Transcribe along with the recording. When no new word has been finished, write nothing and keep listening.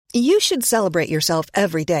You should celebrate yourself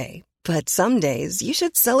every day, but some days you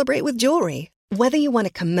should celebrate with jewelry. Whether you want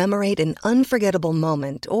to commemorate an unforgettable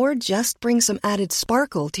moment or just bring some added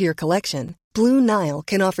sparkle to your collection, Blue Nile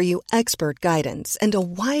can offer you expert guidance and a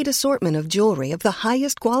wide assortment of jewelry of the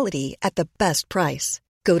highest quality at the best price.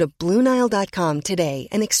 Go to BlueNile.com today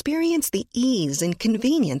and experience the ease and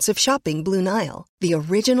convenience of shopping Blue Nile, the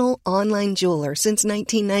original online jeweler since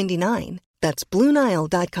 1999. That's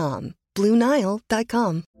BlueNile.com.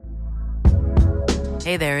 BlueNile.com.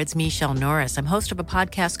 Hey there, it's Michelle Norris. I'm host of a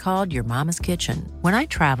podcast called Your Mama's Kitchen. When I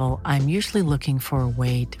travel, I'm usually looking for a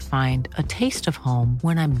way to find a taste of home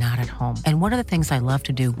when I'm not at home. And one of the things I love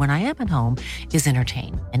to do when I am at home is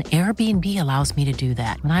entertain. And Airbnb allows me to do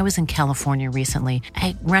that. When I was in California recently,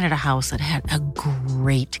 I rented a house that had a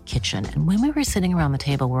great kitchen. And when we were sitting around the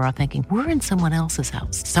table, we were all thinking, we're in someone else's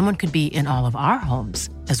house. Someone could be in all of our homes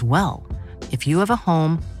as well. If you have a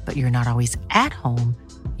home, but you're not always at home,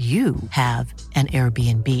 you have an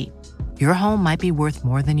Airbnb. Your home might be worth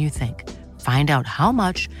more than you think. Find out how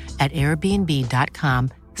much at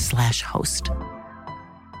airbnb.com/host.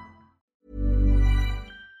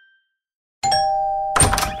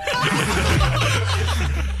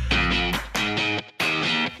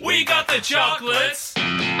 We got the chocolates.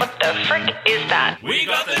 What the frick is that? We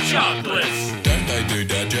got the chocolates. Don't they do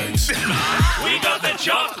dad jokes? We got the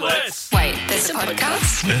chocolates. Wait, there's a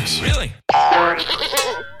podcast? Yes. Really?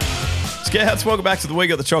 Scouts, welcome back to the We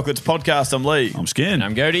Got the Chocolates podcast. I'm Lee. I'm Skin.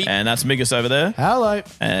 I'm Gertie. And that's Migas over there. Hello.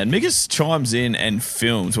 And Migas chimes in and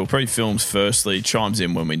films, well, pre-films firstly, chimes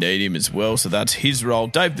in when we need him as well. So that's his role.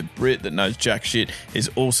 Dave the Brit, that knows jack shit, is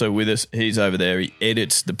also with us. He's over there. He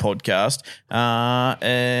edits the podcast.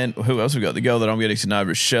 And who else we got? The girl that I'm getting to know,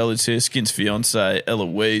 Rochelle, is here. Skin's fiance,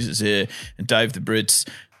 Eloise, is here. And Dave the Brit's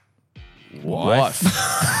wife.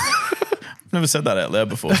 Never said that out loud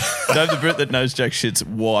before. Dave the Brit that knows jack shit's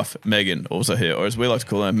wife, Megan, also here. Or as we like to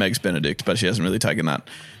call her, Megs Benedict, but she hasn't really taken that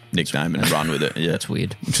nickname and run with it. Yeah, it's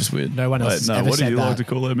weird. Which is weird. No one else No, ever what do said you that. like to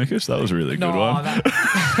call her, Mikus? That was a really good one.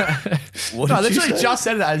 What No, I did you literally say? just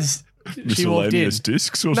said it as she walked in. Miscellaneous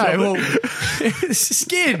discs or No, something? well,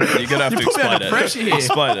 Skin. You're going to have to You put me explain under it. pressure here.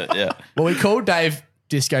 Explain it, yeah. Well, we called Dave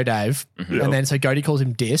Disco Dave, Yep. and then so Godie calls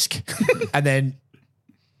him Disc, and then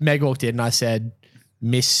Meg walked in and I said,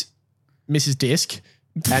 Mrs. Disc,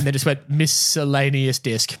 and then just went miscellaneous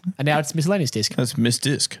disc, and now it's miscellaneous disc. That's Miss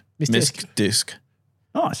Disc. Miss Disc.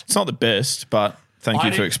 Nice. It's not the best, but thank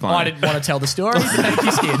you for explaining. I didn't want to tell the story. But thank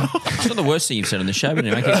you, Skin. It's not the worst thing you've said on the show, but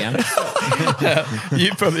anyway, keep going.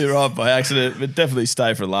 You probably arrived by accident, but definitely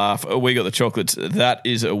stay for a laugh. We got the chocolates. That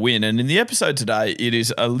is a win. And in the episode today, it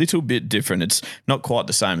is a little bit different. It's not quite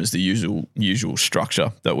the same as the usual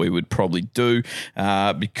structure that we would probably do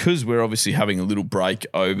because we're obviously having a little break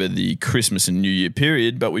over the Christmas and New Year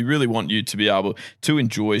period, but we really want you to be able to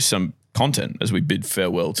enjoy some content as we bid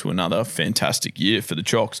farewell to another fantastic year for the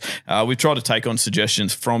Chocks. We've tried to take on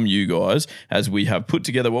suggestions from you guys as we have put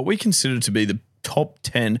together what we consider to be the top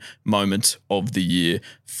 10 moments of the year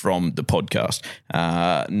from the podcast.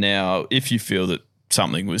 Now, if you feel that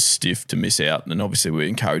something was stiff to miss out, then obviously we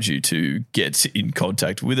encourage you to get in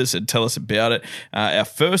contact with us and tell us about it. Our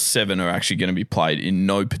first 7 are actually going to be played in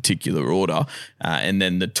no particular order, and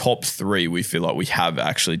then the top 3 we feel like we have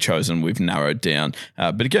actually chosen, we've narrowed down.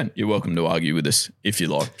 But again, you're welcome to argue with us if you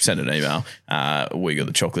like. Send an email.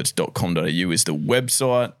 wegotthechocolates.com.au is the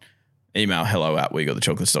website. Email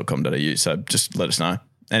hello@wegotthechocolates.com.au. So just let us know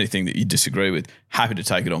anything that you disagree with. Happy to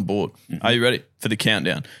take it on board. Are you ready for the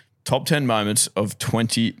countdown? Top 10 moments of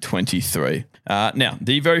 2023. Now,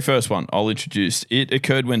 the very first one I'll introduce, it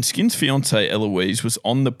occurred when Skin's fiance Eloise was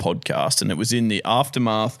on the podcast, and it was in the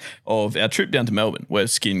aftermath of our trip down to Melbourne where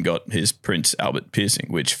Skin got his Prince Albert piercing,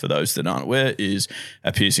 which for those that aren't aware is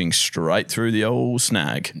a piercing straight through the old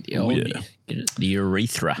snag. The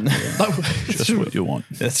urethra. Just what you want.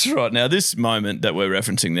 That's right. Now, this moment that we're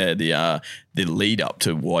referencing there, the lead up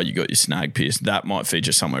to why you got your snag pierced, that might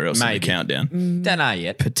feature somewhere else in the Maybe. countdown. Don't know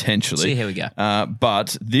yet. Potentially. See how we go.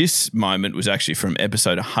 But this moment was actually from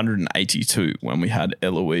episode 182 when we had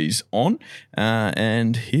Eloise on.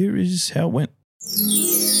 And here is how it went.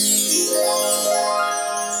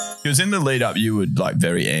 Because in the lead up, you were like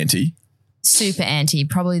very anti. Super anti,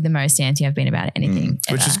 probably the most anti I've been about anything.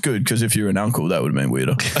 Which ever. is good because if you're an uncle, that would have been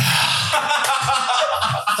weirder.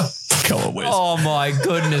 Come on, Wes. Oh my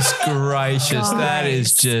goodness gracious. That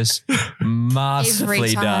is just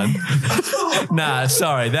masterfully done. Nah,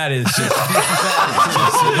 sorry. That is just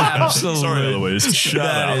absolute. Sorry, Eloise. Shut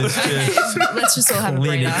That up. is just Let's just all have a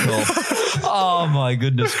breather. clinical. Oh my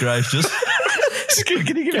goodness gracious. Can you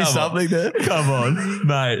give me something there? Come on,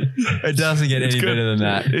 mate. It doesn't get any better than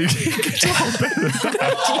that.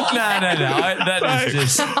 No. That is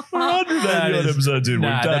just 180 episodes in. We've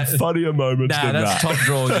done funnier moments than that's that. top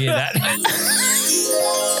draw gear. That.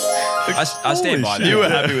 I stand by that. You were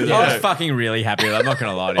happy with I that. was fucking really happy with that. I'm not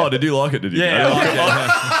going to lie to you. Oh, did you like it? Did you? Yeah, I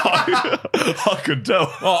liked I could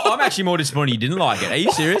tell. Well, I'm actually more disappointed you didn't like it. Are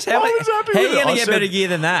you serious? How I was happy are with you it. going I to get said- better gear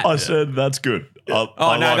than that? I said that's good.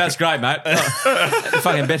 Oh, no, that's great, mate. The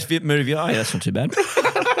fucking best movie. Oh, yeah, that's not too bad.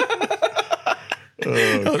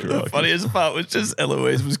 The funniest part was just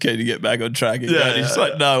Eloise was keen to get back on track again. Yeah, He's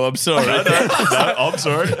like, no, I'm sorry. No, I'm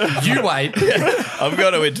sorry. You wait. I'm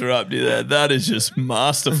going to interrupt you there. That is just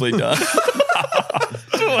masterfully done.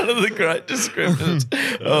 One of the great descriptions.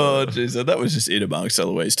 Oh, jeez. That was just it amongst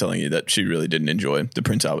Eloise telling you that she really didn't enjoy the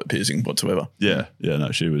Prince Albert piercing whatsoever. Yeah,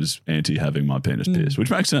 no, she was anti having my penis pierced,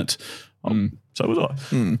 which makes sense. So was I.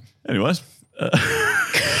 Anyways,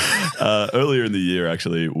 earlier in the year,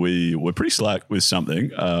 actually, we were pretty slack with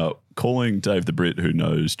something. Calling Dave the Brit, who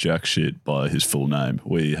knows jack shit by his full name,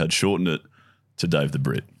 we had shortened it to Dave the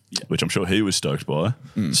Brit. Which I'm sure he was stoked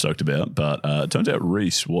about, but it turns out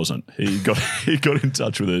Reese wasn't. He got in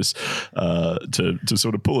touch with us to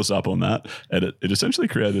sort of pull us up on that, and it essentially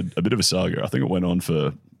created a bit of a saga. I think it went on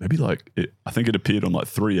for maybe I think it appeared on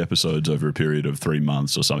 3 episodes over a period of 3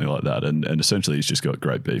 months or something like that, and essentially he's just got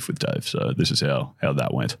great beef with Dave. So this is how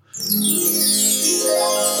that went.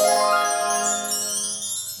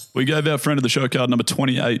 We gave our friend of the show card number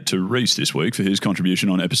 28 to Reese this week for his contribution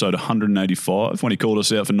on episode 185 when he called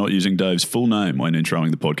us out for not using Dave's full name when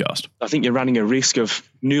introing the podcast. I think you're running a risk of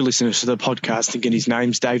new listeners to the podcast thinking his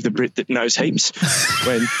name's Dave the Brit that knows heaps,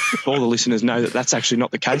 when all the listeners know that that's actually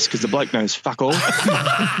not the case because the bloke knows fuck all.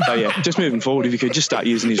 So yeah, just moving forward, if you could just start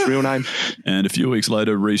using his real name. And a few weeks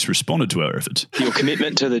later, Reese responded to our efforts. Your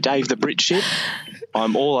commitment to the Dave the Brit shit,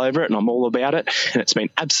 I'm all over it and I'm all about it, and it's been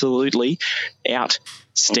absolutely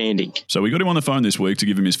outstanding. So we got him on the phone this week to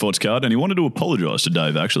give him his FOTS card, and he wanted to apologise to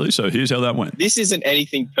Dave, actually. So here's how that went. This isn't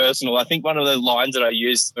anything personal. I think one of the lines that I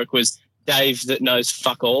used was Dave that knows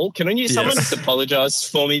fuck all. Can someone just apologise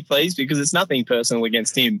for me, please? Because it's nothing personal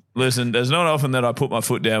against him. Listen, there's not often that I put my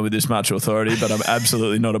foot down with this much authority, but I'm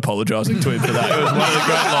absolutely not apologising to him for that. It was one of the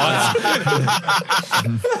great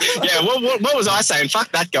lines. Yeah, what was I saying?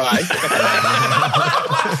 Fuck that guy.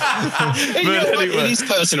 It is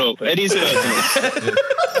personal. It is personal.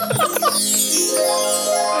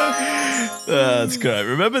 That's great.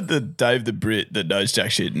 Remember the Dave the Brit that knows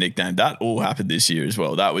jack shit nickname? That all happened this year as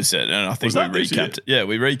well. That was it. And I think we recapped it. Yeah,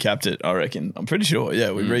 we recapped it, I reckon. I'm pretty sure.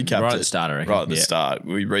 Yeah, we recapped it. Right at the start, I reckon. Right at the start.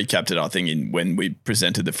 We recapped it, I think, when we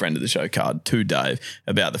presented the friend of the show card to Dave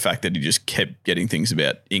about the fact that he just kept getting things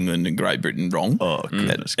about England and Great Britain wrong. Oh,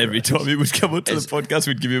 goodness. Every time he would come onto the podcast,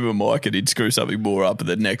 we'd give him a mic and he'd screw something more up, and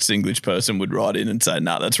the next English person would write in and say,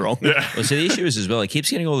 nah, that's wrong. Yeah. Well, so the issue is as well, he keeps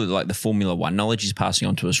getting all the Formula One knowledge he's passing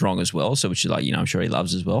on to us wrong as well. So which is I'm sure he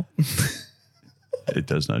loves as well. It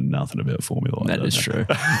does know nothing about Formula One. That is true.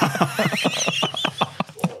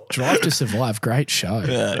 Drive to Survive, great show.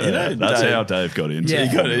 Yeah, that's how Dave got into.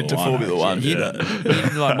 He got into Formula One.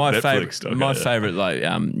 My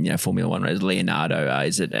favorite, Formula One race, Leonardo.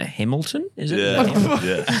 Is it a Hamilton? Is it? Yeah.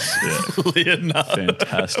 Leonardo,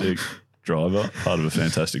 fantastic driver, part of a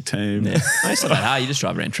fantastic team. Yeah. It's not that hard. You just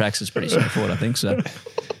drive around tracks. It's pretty straightforward, I think. So.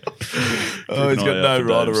 Oh, he's got no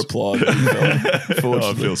right to reply.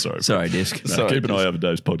 I feel sorry. Sorry, Disc. No, keep an eye out for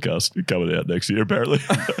Dave's podcast coming out next year, apparently.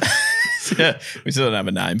 Yeah, we still don't have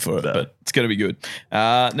a name for it, but it's going to be good.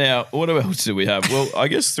 Now, what else do we have? Well, I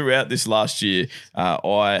guess throughout this last year,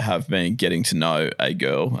 I have been getting to know a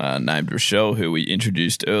girl named Rochelle, who we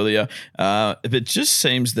introduced earlier. It just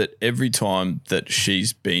seems that every time that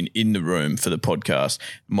she's been in the room for the podcast,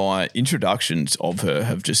 my introductions of her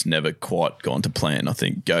have just never quite gone to plan. I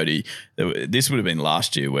think Goaty, this would have been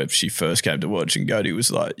last year where she first came to watch, and Goaty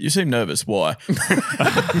was like, "You seem nervous. Why?"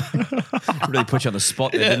 Really put you on the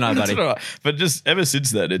spot there, didn't I, buddy? Right. But just ever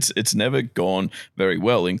since then, it's never gone very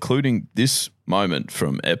well, including this moment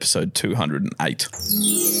from episode 208.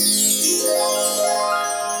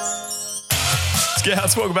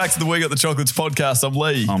 Scouts, welcome back to the We Got the Chocolates podcast. I'm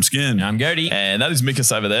Lee. I'm Skin. I'm Goaty. And that is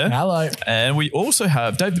Mikus over there. Hello. And we also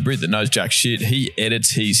have Dave the Brit that knows jack shit. He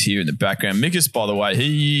edits. He's here in the background. Mikus, by the way,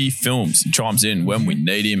 he films and chimes in when we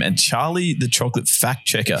need him. And Charlie, the chocolate fact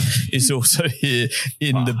checker, is also here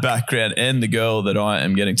in the background. And the girl that I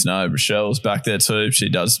am getting to know, Rochelle's back there too. She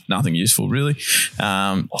does nothing useful, really,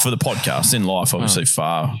 for the podcast. In life, obviously,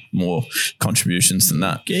 far more contributions than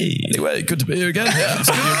that. Anyway, good to be here again. Yeah,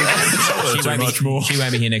 She won't be more. She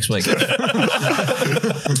won't be here next week. You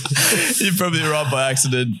probably arrived by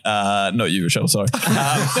accident. Not you, Rochelle, sorry.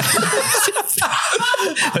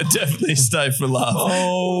 Definitely stay for laugh.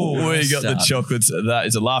 Oh, we got the chocolates. That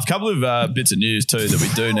is a laugh. Couple of bits of news too that we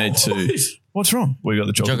do need to. What's wrong? We got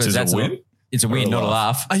the chocolates. Is a win. It's a win, not a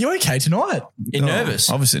laugh. Are you okay tonight? You're nervous?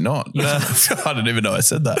 Obviously not. I didn't even know I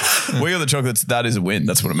said that. We got the chocolates. That is a win.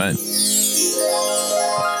 That's what it meant.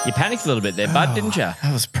 You panicked a little bit there, bud, didn't you?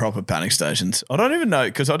 That was proper panic stations. I don't even know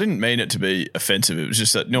because I didn't mean it to be offensive. It was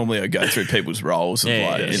just that normally I go through people's roles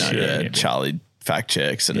of Charlie fact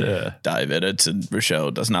checks and Dave edits and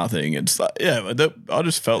Rochelle does nothing. It's like, I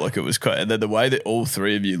just felt like it was quite. And then the way that all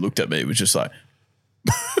three of you looked at me was just like,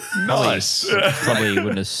 nice. Probably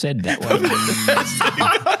wouldn't have said that one.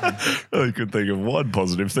 I could think of one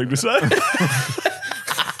positive thing to say.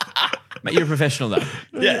 Mate, you're a professional though.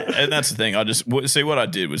 Yeah, and that's the thing. I just see what I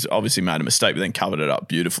did was obviously made a mistake, but then covered it up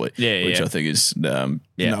beautifully. Which I think is no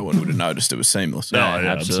one would have noticed. It was seamless. No,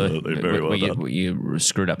 absolutely. Very well done. You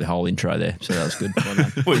screwed up the whole intro there, so that was good. Well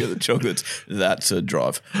done. We got the chocolates. That's a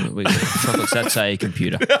drive. We got the chocolates. That's a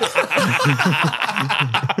computer.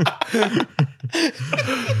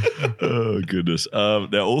 Oh, goodness.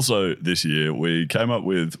 Now, also this year, we came up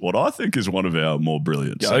with what I think is one of our more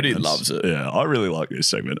brilliant segments. Jody loves it. Yeah, I really like this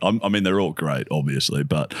segment. I mean, they're all great, obviously,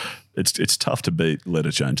 but it's tough to beat Let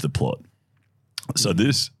Her Change the Plot. So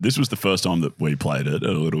this was the first time that we played it,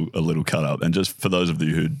 a little cut up. And just for those of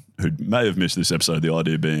you who may have missed this episode, the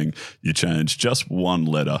idea being you change just one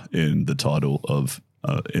letter in the title of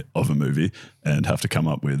a movie and have to come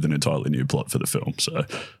up with an entirely new plot for the film. So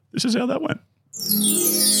this is how that went.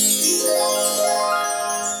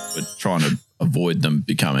 We're trying to avoid them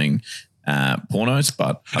becoming pornos,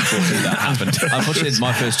 but unfortunately that happened. Unfortunately, it's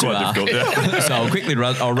my first two are. So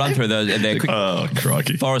I'll run through those. And they're quick. Oh,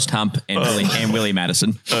 crikey. Forrest Hump and Willie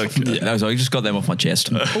Madison. Okay. Yeah, so I just got them off my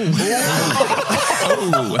chest. I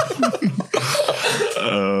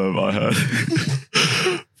had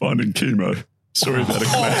Finding Chemo. Story about a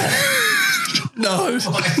clown. No.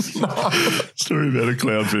 Story about a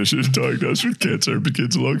clownfish who's diagnosed with cancer and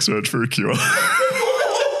begins a long search for a cure.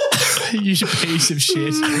 You piece of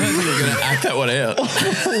shit. I don't think you're going to act that one out.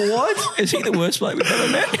 What? Is he the worst bloke we've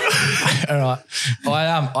ever met? All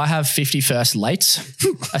right. I have 50 first lates.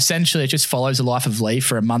 Essentially, it just follows the life of Lee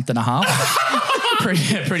for a month and a half.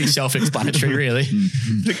 Pretty self-explanatory, really.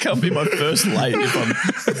 It can't be my first late if I'm...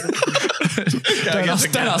 Don't ask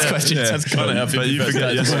questions. Yeah, that's kind of how 50 you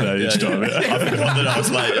forget yesterday each time. I forgot that I was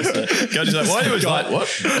late yesterday. Cody's like, why are you always late? What?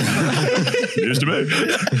 News to me.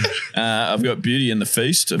 I've got Beauty and the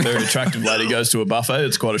Feast. A very attractive lady goes to a buffet.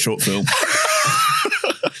 It's quite a short film.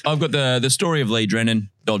 I've got the story of Lee Drennan,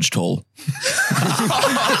 Dodge Tall.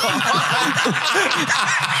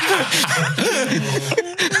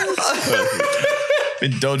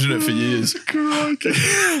 Been dodging it for years.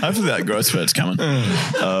 Hopefully that growth spurt's coming.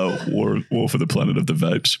 War for the Planet of the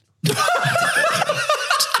Vapes.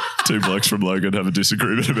 Two blokes from Logan have a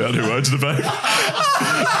disagreement about who owns the vape.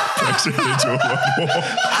 Breaks it into a war.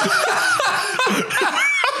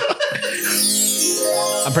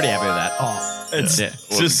 I'm pretty happy with that. It's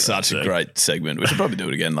just such a great segment. We should probably do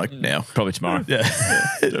it again now. Probably tomorrow. Yeah.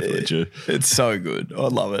 Definitely true. It's so good. I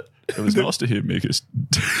love it. It was nice to hear Mikas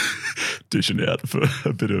dishing out for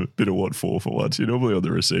a bit of what for once. You're normally on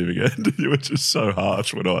the receiving end. You were just so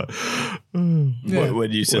harsh when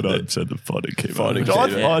when you said I said the Finding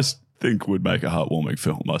Chemo. I think would make a heartwarming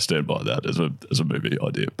film. I stand by that as a movie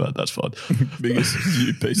idea, but that's fine. Biggest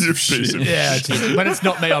you piece of shit. Yeah, when it's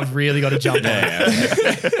not me, I've really got to jump on.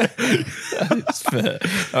 It's fair.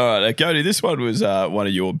 All right, Cody, this one was one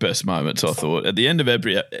of your best moments, I thought. At the end of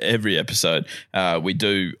every episode, we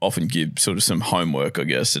do often give sort of some homework, I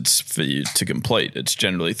guess. It's for you to complete. It's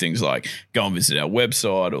generally things like go and visit our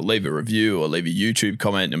website or leave a review or leave a YouTube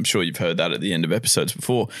comment. I'm sure you've heard that at the end of episodes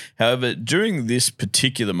before. However, during this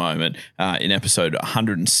particular moment, in episode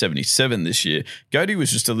 177 this year, Cody was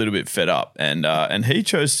just a little bit fed up and he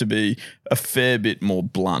chose to be a fair bit more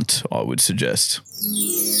blunt, I would suggest.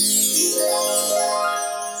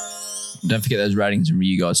 Don't forget those ratings from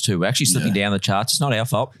you guys too. We're actually slipping down the charts. It's not our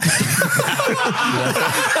fault.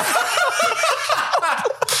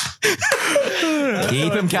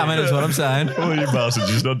 Keep them coming is what I'm saying. Oh, you bastards,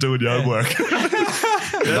 just not doing your homework.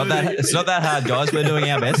 It's not that hard, guys. We're doing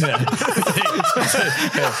our best.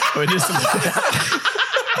 We're just...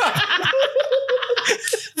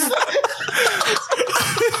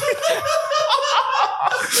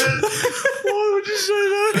 Why would you say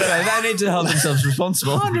that? they need to hold themselves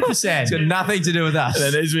responsible. 100%. It's got nothing to do with us.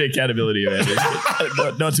 There needs to be accountability around it.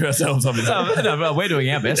 Not to ourselves, obviously. No, we're doing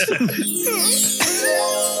our best.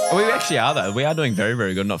 We actually are, though. We are doing very,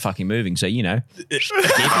 very good, not fucking moving. So, keep them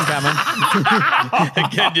coming.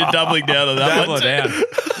 Again, you're doubling down on that Double one. down.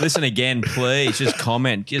 Listen again, please. Just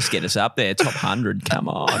comment. Just get us up there. Top 100. Come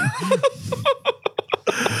on.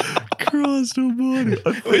 Christ almighty.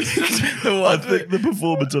 I think the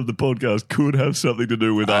performance of the podcast could have something to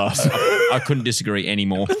do with us. I couldn't disagree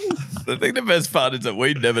anymore. I think the best part is that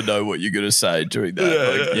we never know what you're going to say during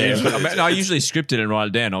that. I usually script it and write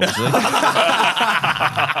it down, obviously.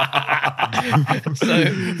 So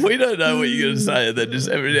we don't know what you're going to say, and then just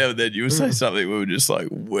every now and then you will say something. We were just like,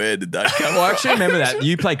 "Where did that come?" Well, I actually remember that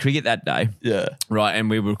you played cricket that day, Yeah. right? And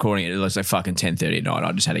we were recording it. It was like fucking 10:30 at night.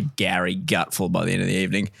 I just had a Gary gutful by the end of the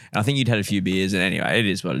evening, and I think you'd had a few beers. And anyway, it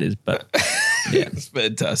is what it is. But Yeah, it's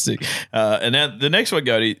fantastic. And now the next one,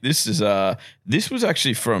 Goaty, this was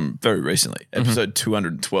actually from very recently, episode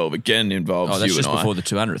 212. Again, involves that's you just and before I. the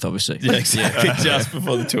 200th, obviously. Yeah, exactly. Just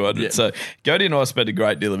before the 200. So Goaty and I spent a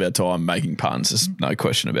great deal of our time making puns. There's no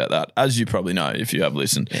question about that. As you probably know, if you have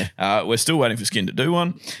listened, we're still waiting for Skin to do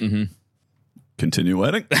one. Mm-hmm. Continue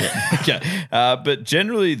waiting. Okay. But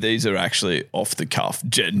generally, these are actually off the cuff.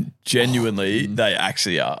 Genuinely, they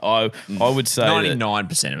actually are. I would say 99%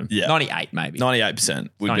 of them. Yeah. 98 maybe. 98%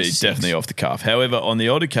 would 96. be definitely off the cuff. However, on the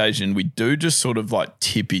odd occasion, we do just sort of like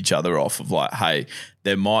tip each other off of like, hey,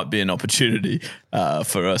 there might be an opportunity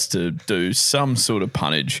for us to do some sort of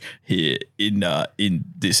punnage here in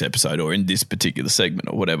this episode or in this particular segment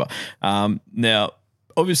or whatever. Now,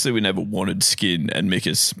 obviously, we never wanted Skin and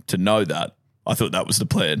Mikus to know that. I thought that was the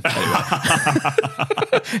plan. Anyway.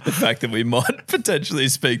 The fact that we might potentially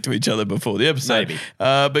speak to each other before the episode. Maybe.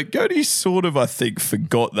 But Goaty sort of, I think,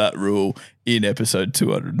 forgot that rule in episode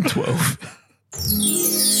 212.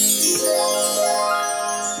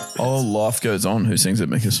 Oh, life goes on. Who sings it,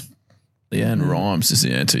 Mikus? Leanne Rhymes is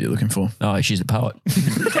the answer you're looking for. Oh, she's a poet.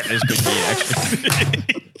 That is good here, actually.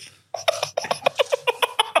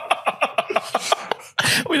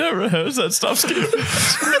 We don't rehearse that stuff, Skip.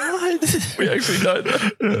 We actually know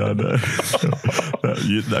that. Yeah, I know.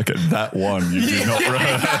 That one you do not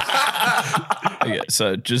rehearse. Okay,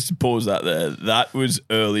 so just to pause that there. That was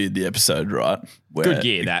early in the episode, right? Where Good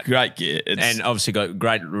gear, that. Great gear. And obviously got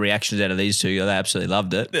great reactions out of these two. They absolutely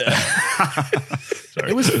loved it.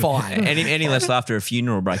 It was fine. Any less laughter, a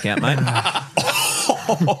funeral break out, mate.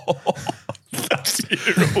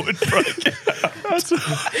 Funeral would break out.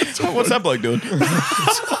 What's that bloke doing?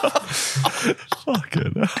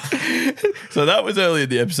 Fucking. So that was early in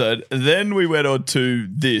the episode. Then we went on to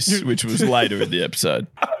this, which was later in the episode.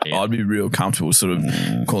 I'd be real comfortable sort of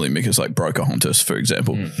calling Mikus like Brocahontas, for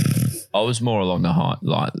example. I was more along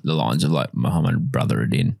the lines of like Muhammad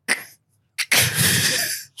Brother-Adin.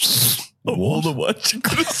 All the words you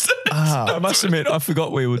could have said. I must admit, I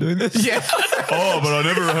forgot we were doing this. Yeah. Oh, but I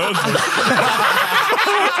never rehearsed it.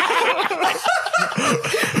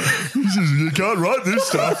 You can't write this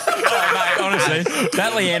stuff. Oh, mate, honestly,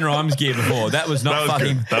 that Leanne Rhymes gear before, that was not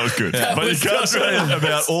fucking... That was good. But you can't say it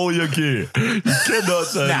about all your gear. You cannot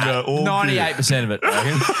say about all 98% of it, I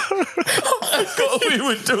reckon. I forgot we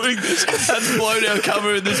were doing this. That's blown our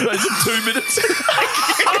cover in the space of 2 minutes.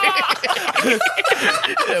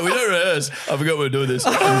 Yeah, we don't rehearse. I forgot we were doing this.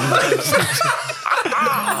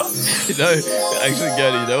 Actually,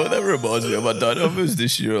 Gary, you know what that reminds me of? I don't know if it was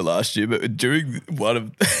this year or last year, but during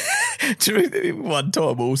one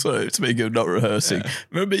time also, speaking of not rehearsing,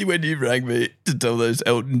 remember when you rang me to tell those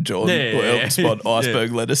Elton John or Elton Spot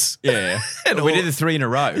iceberg lettuce? Yeah. And we did the 3 in a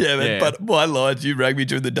row. Yeah, man, but my lines, you rang me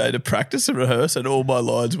during the day to practice and rehearse, and all my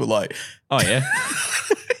lines were like, oh, yeah?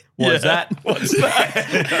 What's that? What's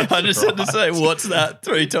that? I just had to say, what's that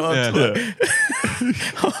 3 times. Yeah.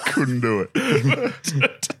 I couldn't do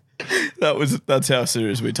it. That's how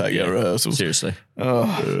serious we take our rehearsals. Seriously.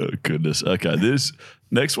 Oh, goodness. Okay, this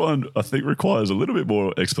next one I think requires a little bit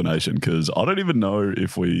more explanation because I don't even know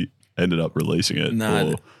if we ended up releasing it.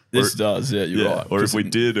 No, this does. Yeah, you're right. Or if we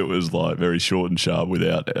did, it was like very short and sharp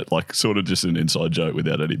without like sort of just an inside joke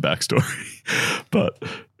without any backstory. But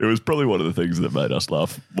it was probably one of the things that made us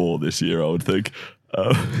laugh more this year, I would think.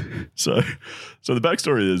 So the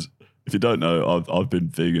backstory is, if you don't know, I've been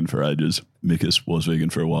vegan for ages. Mikus was vegan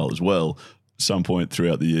for a while as well. Some point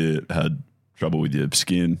throughout the year had trouble with your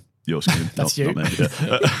skin. That's you. Not me.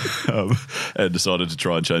 Yeah. And decided to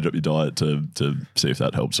try and change up your diet to see if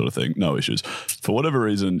that helped, sort of thing. No issues. For whatever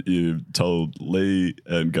reason, you told Lee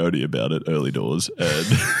and Goaty about it early doors. And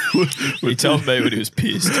he told me when he was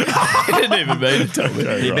pissed. He didn't even mean to tell me.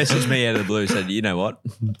 He messaged me out of the blue, said, you know what?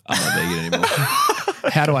 I'm not vegan anymore.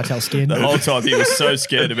 How do I tell Skin? The whole time he was so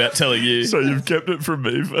scared about telling you. So you've kept it from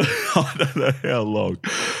me for I don't know how long.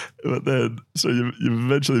 But then, so you've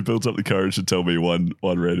eventually built up the courage to tell me one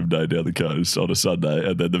random day down the coast on a Sunday.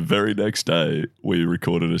 And then the very next day, we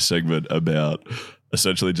recorded a segment about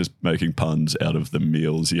essentially just making puns out of the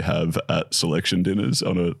meals you have at selection dinners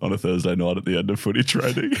on a Thursday night at the end of footy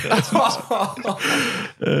training.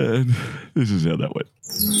 And this is how that went.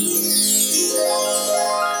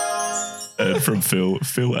 And from Phil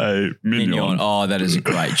A. Mignon. Oh, that is a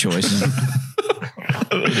great choice. Did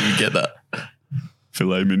you get that?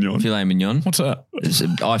 Filet mignon. Filet mignon. What's that?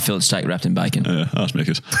 I fillet steak wrapped in bacon. Yeah, ask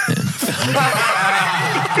Mickers.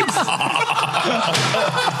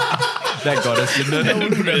 That got us, didn't it? That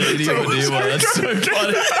would have been an idea. That's so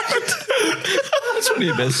funny. That's one of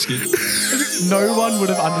your best skits. No one would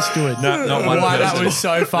have understood. No, not one why person. that was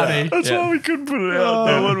so funny. That's why we couldn't put it out.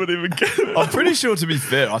 No one would even get it. I'm pretty sure, to be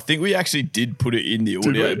fair, I think we actually did put it in the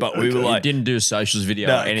audio, we? but we were You like, didn't do a socials video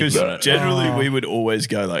no, or anything because on it. generally we would always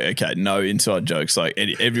go like, okay, no inside jokes, like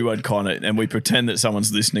everyone kind of, and we pretend that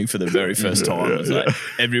someone's listening for the very first time. It's like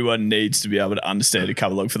everyone needs to be able to understand and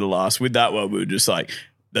come along for the last. With that one, we were just like,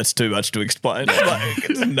 that's too much to explain. Like,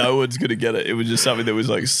 no one's going to get it. It was just something that was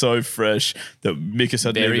like so fresh that Mikas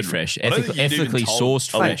had Very even, fresh. I don't think you'd even Ethically told- sourced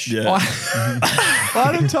fresh. Yeah. I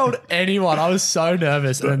hadn't told anyone. I was so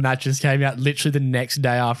nervous, and then that just came out literally the next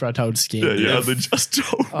day after I told Skin. Yeah, they just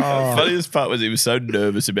told me. Funniest part was he was so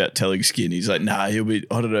nervous about telling Skin. He's like, nah, he'll be,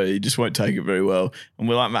 I don't know, he just won't take it very well. And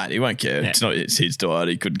we're like, mate, he won't care. It's his diet.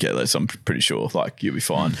 He couldn't care less. I'm pretty sure. Like, you'll be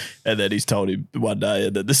fine. And then he's told him one day,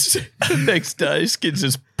 and then the next day, Skin's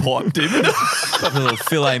just piped him. Got a little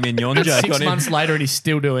filet mignon joke 6 on him. months later, and he's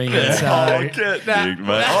still doing it. So. Get Nick,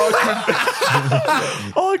 mate.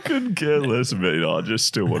 I couldn't care less of it. I just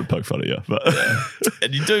still want to poke fun at you. But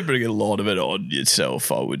And you do bring a lot of it on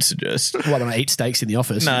yourself, I would suggest. Why don't I eat steaks in the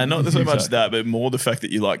office? No, not so much that, but more the fact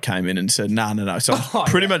that you like came in and said, no. So I'm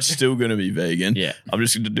pretty much still going to be vegan. Yeah. I'm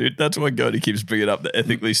just going to do it. That's why Cody keeps bringing up the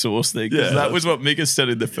ethically sourced thing. Yeah, That was what Mika said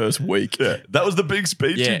in the first week. yeah, that was the big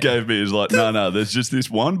speech Yeah. he gave me. Is like, no, there's just this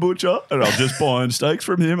one butcher, and I'm just buying steaks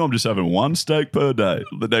from him. I'm just having one steak per day.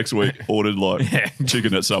 The next week, ordered like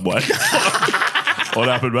chicken at Subway. What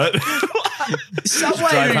happened, mate?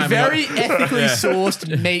 Subway, very ethically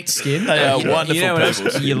sourced meat Skin. They are You know wonderful what else?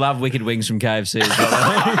 people. You love wicked wings from KFC as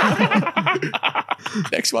well.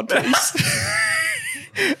 Next one, please.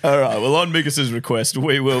 All right. Well, on Mikas's request,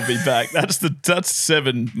 we will be back. That's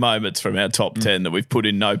 7 moments from our top 10 that we've put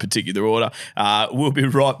in no particular order. We'll be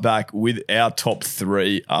right back with our top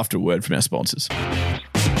 3 after a word from our sponsors.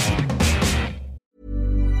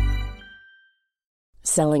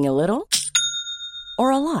 Selling a little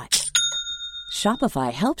or a lot?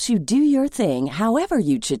 Shopify helps you do your thing however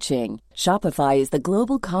you cha-ching. Shopify is the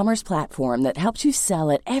global commerce platform that helps you sell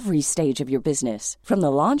at every stage of your business. From the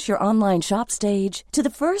launch your online shop stage to the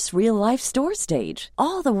first real-life store stage,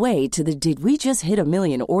 all the way to the did we just hit a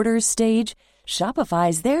million orders stage. Shopify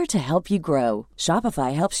is there to help you grow.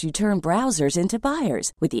 Shopify helps you turn browsers into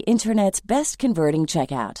buyers with the internet's best converting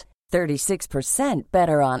checkout. 36%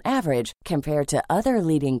 better on average compared to other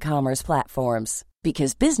leading commerce platforms.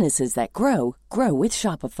 Because businesses that grow, grow with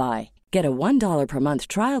Shopify. Get a $1 per month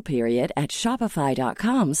trial period at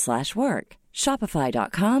shopify.com/work.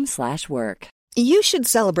 Shopify.com/work. You should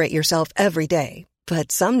celebrate yourself every day,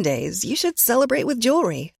 but some days you should celebrate with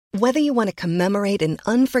jewelry. Whether you want to commemorate an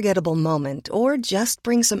unforgettable moment or just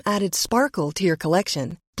bring some added sparkle to your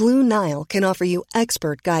collection, Blue Nile can offer you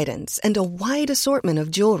expert guidance and a wide assortment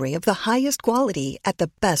of jewelry of the highest quality at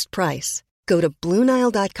the best price. Go to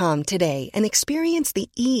BlueNile.com today and experience the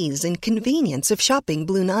ease and convenience of shopping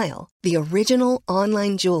Blue Nile, the original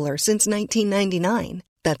online jeweler since 1999.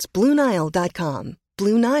 That's BlueNile.com.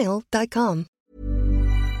 BlueNile.com.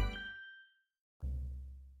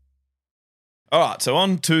 All right, so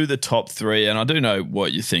on to the top 3, and I do know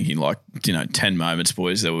what you're thinking, like, 10 moments,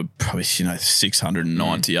 boys. There were probably,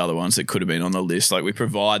 690 other ones that could have been on the list. Like, we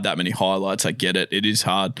provide that many highlights. I get it. It is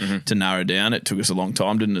hard to narrow down. It took us a long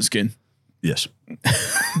time, didn't it, Skin? Yes.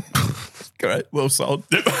 Great. Well sold.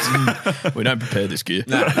 We don't prepare this gear.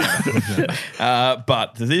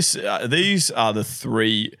 But these are the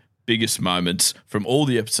 3 biggest moments from all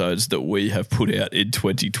the episodes that we have put out in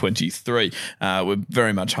 2023. We're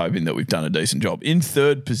very much hoping that we've done a decent job. In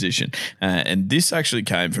third position, and this actually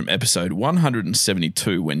came from episode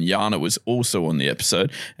 172 when Yana was also on the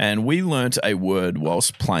episode, and we learnt a word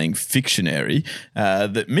whilst playing Fictionary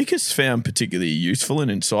that Mick has found particularly useful and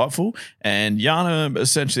insightful, and Yana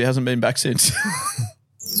essentially hasn't been back since.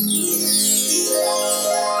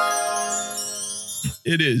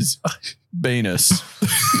 It is Venus.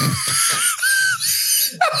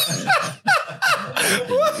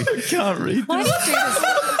 I can't read Why do you do this?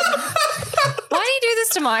 Why do you do this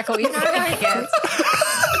to Michael? You know how he gets.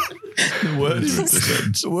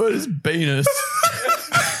 The word is penis.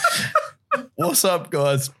 What's up,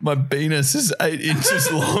 guys? My penis is 8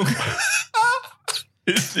 inches long.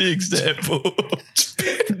 It's the example.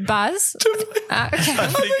 Buzz? Okay. I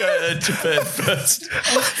think I heard Japan first.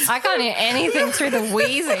 I can't hear anything through the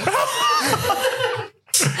wheezing.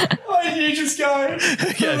 Why did you just go?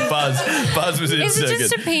 Yeah, Buzz. Buzz was in Is it second.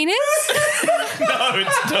 just a penis? No,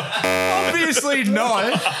 it's not. Obviously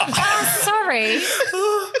not. Oh, sorry.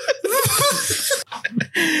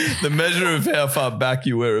 The measure of how far back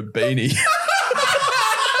you wear a beanie.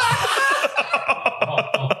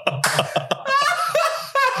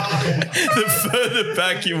 The further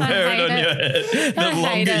back you wear it on your head, the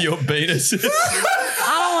longer your penis is. I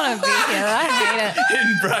don't want to be here. I hate it. In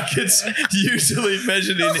brackets, usually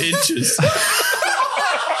measured in inches.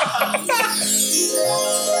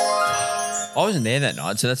 I wasn't there that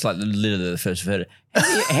night, so that's like literally the first I've heard it.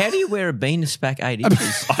 How do you wear a penis back 8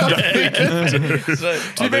 inches? Do you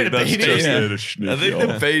mean a beanie? I think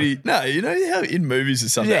the beanie. No, you know how in movies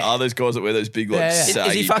and stuff there are those guys that wear those big like saggy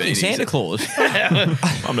Is he fucking beanies? Santa Claus?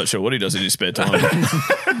 I'm not sure what he does in his spare time.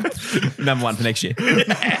 Number one for next year. but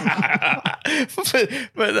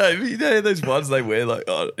no, you know those ones they wear like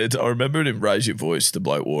I remember it in Raise Your Voice. The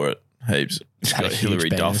bloke wore it heaps. It's got Hilary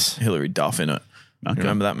Duff in it. You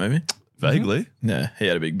remember that movie? Vaguely. Yeah, he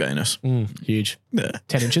had a big penis. Huge. Yeah.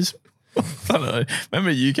 10 inches. I don't know.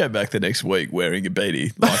 Remember you came back the next week wearing a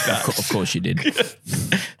beanie like that. Of course you did.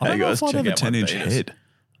 I don't know if I'd have a 10-inch head.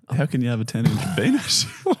 How can you have a 10-inch penis?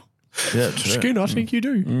 Yeah, true. Skin, I think you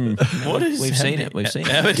do. What is? We've seen it. We've seen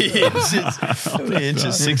How it. many inches? How many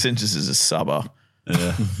inches? 6 inches is a subber.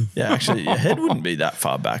 Yeah. Yeah, actually, your head wouldn't be that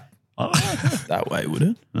far back that way, would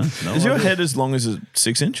it? No Is your idea. head as long as a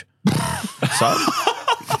 6-inch sub?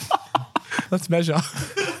 Let's measure.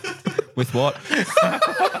 With what?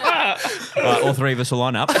 All three of us will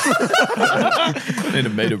line up. Need a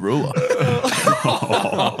meter ruler.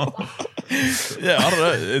 Yeah, I don't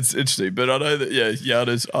know. It's interesting, but I know that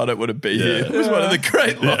Yana's I don't want to be here. It was one of the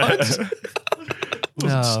great lines.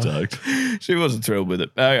 Wasn't stoked. She wasn't thrilled with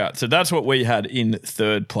it. All right, so that's what we had in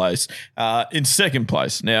third place. In second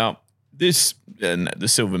place, now this and the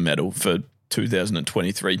silver medal for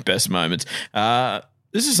 2023 best moments.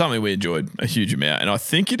 This is something we enjoyed a huge amount, and I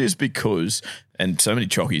think it is because, and so many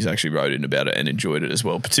chockies actually wrote in about it and enjoyed it as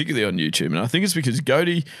well, particularly on YouTube. And I think it's because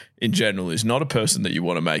Goaty in general is not a person that you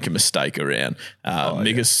want to make a mistake around.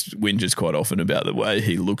 Migas whinges quite often about the way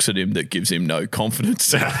he looks at him that gives him no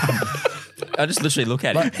confidence. I just literally look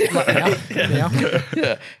at him.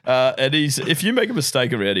 Yeah. And if you make a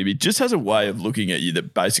mistake around him, he just has a way of looking at you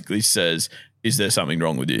that basically says, is there something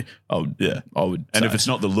wrong with you? I would. And if it's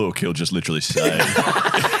not the look, he'll just literally say,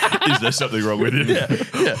 is there something wrong with you? Yeah.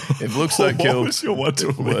 If looks don't kill. What was your one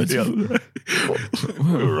to me the other day?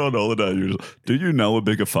 We were on holiday. And you were like, do you know a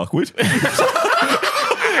bigger fuckwit?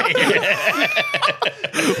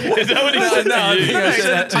 Is that what he said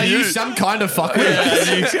to you? Are you some kind of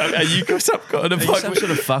fuckwit? Are you some kind of fuckwit? Some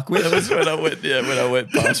sort of fuckwit? That was when I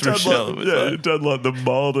went past Rochelle. It was you've done like the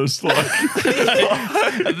mildest, like.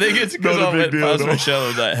 I think it's because Not a I big went deal past at all. Rochelle and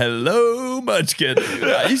was like, hello, Munchkin.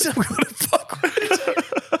 Are you some kind of fuckwit?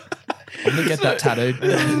 I'm going to get that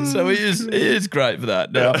tattooed. So he is great for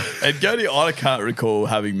that. Now, and Goaty, I can't recall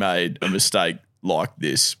having made a mistake like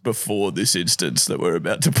this before this instance that we're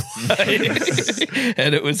about to play.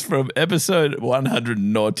 And it was from episode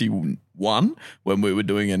 191 when we were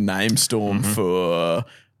doing a name storm for...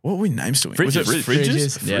 What were we name storming? Was it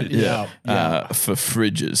fridges? Yeah. For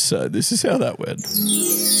fridges. So this is how that went.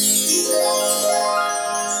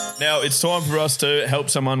 Now it's time for us to help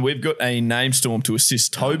someone. We've got a name storm to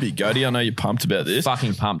assist Toby. Goaty, I know you're pumped about this.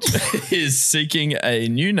 Fucking pumped. Is seeking a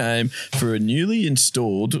new name for a newly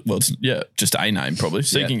installed, just a name probably.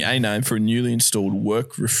 Seeking a name for a newly installed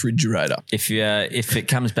work refrigerator. If it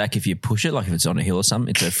comes back, if you push it, like if it's on a hill or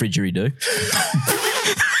something, it's a fridgeridoo.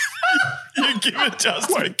 You give a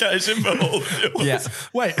justification for all of it. Yeah.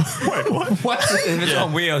 Wait, what? If it's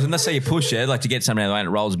on wheels, and let's say you push it, like to get something out of the way and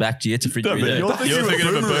it rolls back to you, it's a fridgeridoo. You're thinking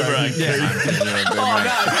of a boomerang.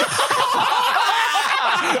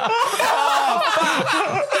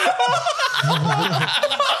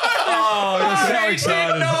 Oh, you're so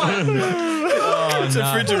excited. It's a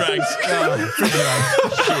fridgerang.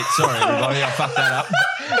 Shit, sorry everybody, I fucked that up.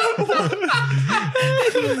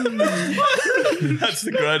 That's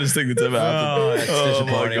the greatest thing that's ever happened. Oh, that's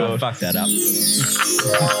disappointing. I fucked that up.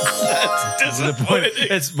 That's disappointing.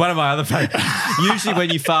 It's one of my other favorites. Usually when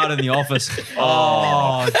you fart in the office,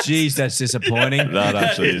 oh, geez, that's disappointing. That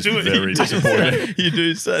actually is very disappointing. You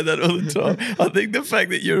do say that all the time. I think the fact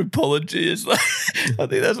that your apology is like, I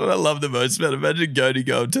think that's what I love the most about it. Imagine Goaty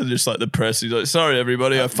going to just like the press. He's like, sorry,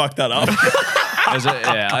 everybody, I fucked that up.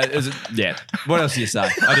 Yeah. What else do you say?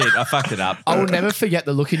 I did. I fucked it up. I will never forget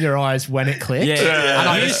the look in your eyes when it clicked.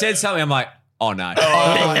 Yeah. And you said something. I'm like, oh no. What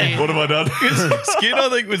have I done? Skin, I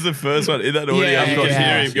think, was the first one in that audio. You could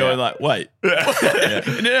hear him going like, wait. And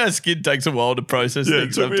you know how Skin takes a while to process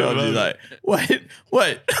things sometimes. He's like, wait. And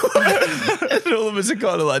all of us are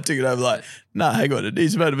kind of like taking over like, nah, hang on,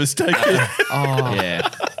 he's made a mistake here. Yeah.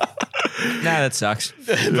 No, that sucks.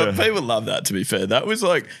 But people love that, to be fair. That was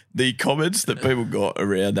like the comments that people got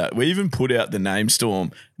around that. We even put out the Name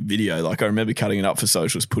Storm video. Like I remember cutting it up for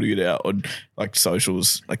socials, putting it out on like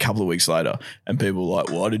socials a couple of weeks later, and people were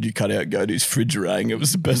like, why did you cut out Goaty's fridge rang? It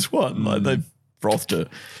was the best one. Like they frothed it.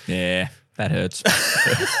 Yeah. That hurts.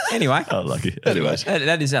 Anyway. Unlucky. Anyways.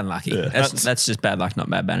 That is unlucky. Yeah. That's just bad luck, not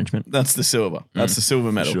bad management. That's the silver. That's the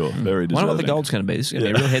silver medal. Sure. Very I wonder what the deserving. gold's going to be. This is going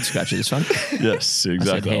to be a real head scratcher, this one. Yes, I said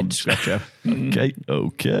exactly. head scratcher.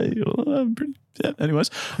 Okay. Well, anyways.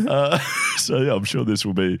 So, yeah, I'm sure this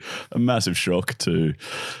will be a massive shock to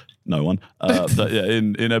no one. But yeah,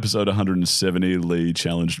 in episode 170, Lee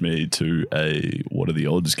challenged me to a What Are the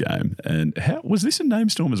Odds game. And how was this a name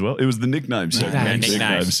storm as well? It was the nickname segment.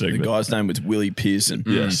 The guy's name was Willie Pearson.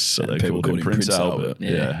 Yes, so they people called him Prince Albert.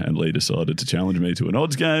 Yeah. And Lee decided to challenge me to an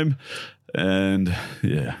odds game. And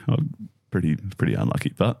yeah, I'm pretty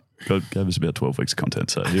unlucky, but God gave us about 12 weeks of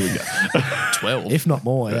content. So here we go. 12? If not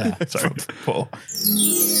more, yeah. Sorry. Paul.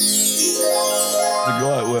 The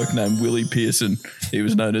guy at work named Willie Pearson, he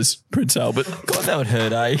was known as Prince Albert. God, that would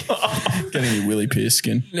hurt, eh? Getting your Willie Pierce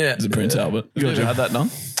skin as a Prince Albert. You ever had that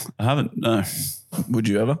done? I haven't, no. Would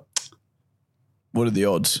you ever? What are the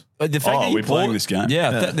odds? The fact that you we're playing this game?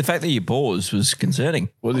 Yeah, the fact that you paused was concerning.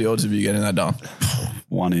 What are the odds of you getting that done?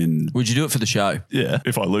 1 in... Would you do it for the show? Yeah,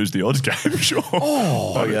 if I lose the odds game, sure.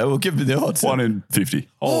 Okay, well, give me the odds. 1 in 50.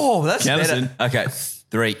 Oh, that's Count us better. in. Okay,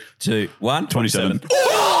 3, 2, 1. 27.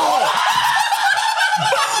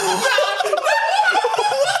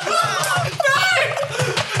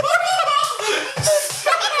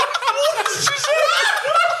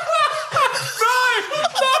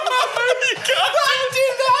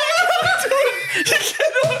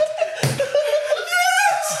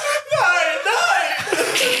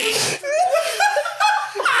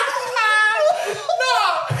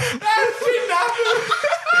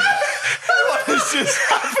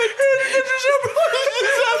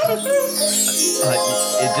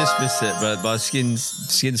 It just missed it, but my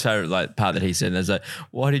Skin's favorite like part that he said is like,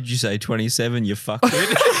 "Why did you say 27? You fucking."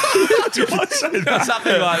 Did I say that?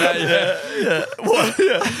 Something like that. Yeah.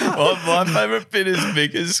 Well, my favourite bit is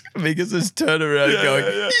Mika's turn around going,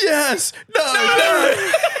 yes, no.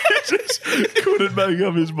 He just couldn't make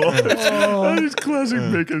up his mind. That is classic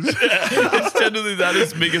Mickers. It's generally that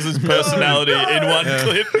is Mika's personality in one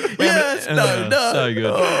clip. Yes, no. So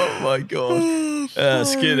good. Oh my god.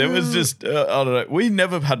 Skin. It was just I don't know. We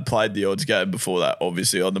never had played the odds game before that.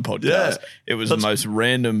 Obviously on the podcast, Yeah. it was the most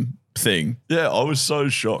random thing. Yeah, I was so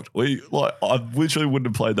shocked. I literally wouldn't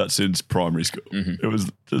have played that since primary school. It was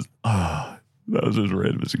just, that was as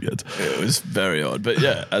random as it gets. It was very odd. But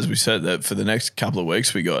yeah, as we said, that for the next couple of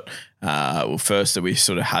weeks, we got, first that we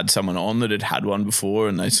sort of had someone on that had one before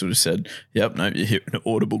and they sort of said, yep, no, you hit an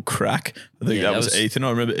audible crack. I think that was Ethan. I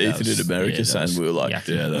remember Ethan in America saying, we were like, that's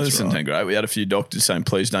this isn't great. We had a few doctors saying,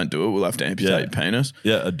 please don't do it. We'll have to amputate your penis.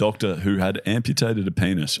 Yeah, a doctor who had amputated a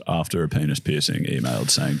penis after a penis piercing emailed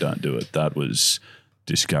saying don't do it. That was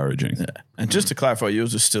discouraging. Yeah. And just to clarify,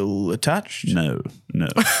 yours are still attached? No. Your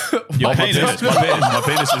My penis? my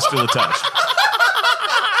penis is still attached.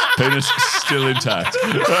 Penis still intact.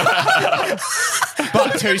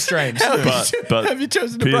 But 2 streams. But have you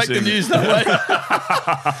chosen to break the news that way?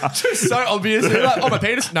 Just so obvious. You're like, oh, my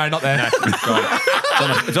penis? No, not there. No,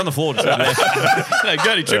 it's on the floor. Just over there. No,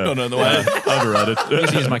 Goaty tripped on it on the way. Overrated. I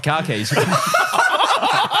used to use my car keys.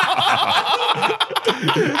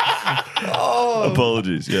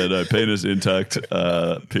 Apologies. Yeah, no, penis intact.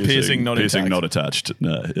 Piercing not intact. not attached.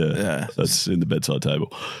 No, yeah. That's in the bedside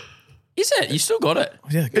table. Is it? You still got it?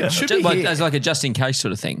 Yeah, It should be Like, here. as like a just in case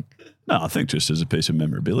sort of thing. No, I think just as a piece of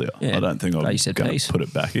memorabilia. Yeah. I don't think I'm Glad you said going piece. to put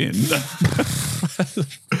it back in.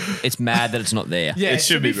 It's mad that it's not there. Yeah, It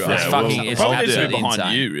should be fresh. right. It's fucking. It's Probably absolutely should be behind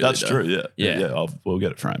insane. you, really. That's though. true. Yeah. Yeah. We'll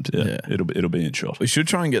get it framed. Yeah. It'll be in shot. We should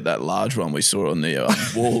try and get that large one we saw on the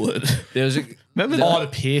wall. There was Remember the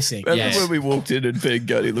piercing. Remember when we walked in and Ben and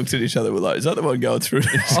Cody looked at each other, we're like, is that the one going through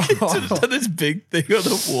this big thing on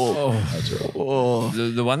the wall?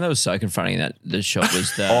 The one that was so confronting in the shot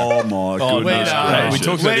was the. Oh my goodness! We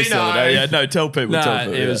talked about this the other day. Yeah, no, tell people.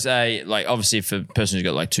 It was obviously for a person who's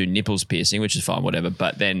got like 2 nipples piercing, which is fine, whatever.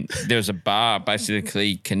 But then there was a bar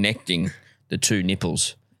basically connecting the 2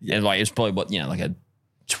 nipples, and like it was probably like a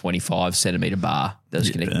 25 centimeter bar that was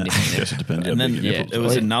connecting. I guess it depends. And then there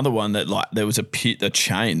was another one that there was a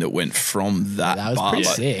chain that went from that was bar, pretty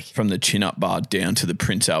sick. from the chin up bar down to the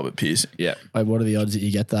Prince Albert piercing. Yeah. Wait, what are the odds that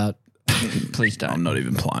you get that? Please don't. I'm not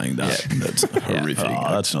even playing that. Yeah. That's horrific.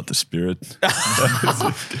 Oh, that's not the spirit.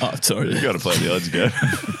 Sorry. You got to play the odds game.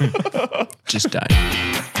 Just don't.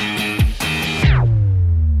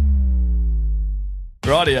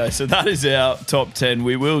 Rightio, so that is our top 10.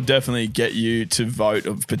 We will definitely get you to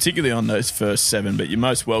vote, particularly on those first 7, but you're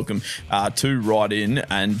most welcome to write in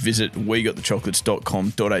and visit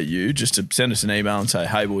wegotthechocolates.com.au just to send us an email and say,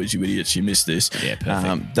 hey boys, you idiots, you missed this. Yeah,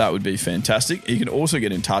 perfect. That would be fantastic. You can also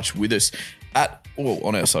get in touch with us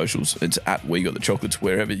on our socials. It's at We Got The Chocolates,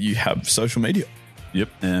 wherever you have social media. Yep,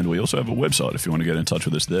 and we also have a website. If you want to get in touch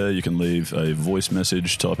with us there, you can leave a voice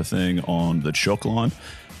message type of thing on the Choc line.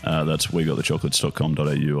 That's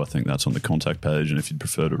wegotthechocolates.com.au. I think that's on the contact page, and if you'd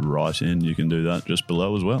prefer to write in, you can do that just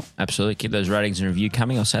below as well. Absolutely. Keep those ratings and review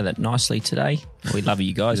coming. I'll say that nicely today. We love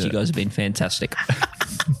you guys. Yeah. You guys have been fantastic.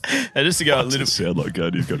 And just to go a little, sound like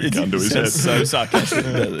Cody's got a gun to his head. So sarcastic.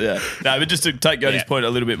 Yeah. No, but just to take Cody's point a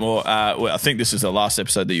little bit more, I think this is the last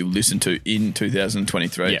episode that you listened to in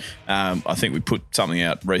 2023. Yeah. I think we put something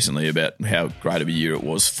out recently about how great of a year it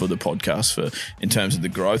was for the podcast in terms of the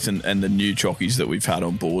growth and the new chockies that we've had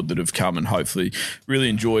on board that have come and hopefully really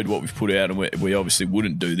enjoyed what we've put out. And we obviously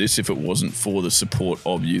wouldn't do this if it wasn't for the support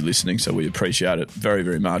of you listening. So we appreciate it very,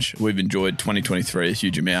 very much. We've enjoyed 2023 a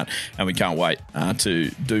huge amount, and we can't wait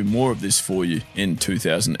to do more of this for you in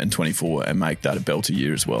 2024 and make that a belter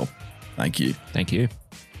year as well. Thank you. Thank you.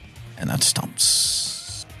 And that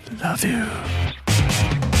stumps. Love you.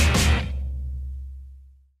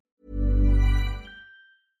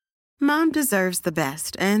 Mom deserves the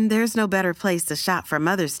best, and there's no better place to shop for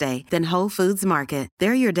Mother's Day than Whole Foods Market.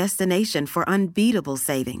 They're your destination for unbeatable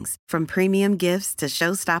savings, from premium gifts to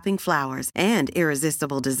show-stopping flowers and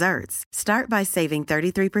irresistible desserts. Start by saving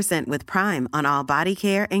 33% with Prime on all body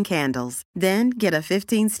care and candles. Then get a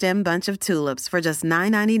 15-stem bunch of tulips for just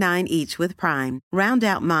 $9.99 each with Prime. Round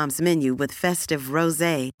out Mom's menu with festive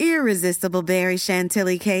rosé, irresistible berry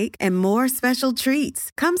chantilly cake, and more special treats.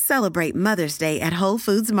 Come celebrate Mother's Day at Whole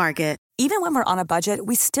Foods Market. Even when we're on a budget,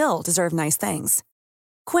 we still deserve nice things.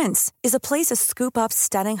 Quince is a place to scoop up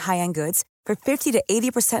stunning high-end goods for 50 to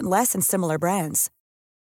 80% less than similar brands.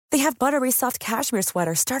 They have buttery soft cashmere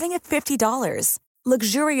sweaters starting at $50,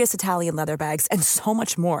 luxurious Italian leather bags, and so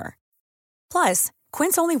much more. Plus,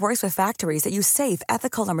 Quince only works with factories that use safe,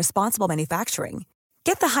 ethical, and responsible manufacturing.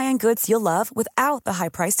 Get the high-end goods you'll love without the high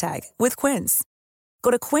price tag with Quince.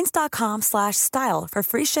 Go to quince.com/style for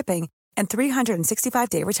free shipping and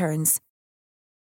 365-day returns.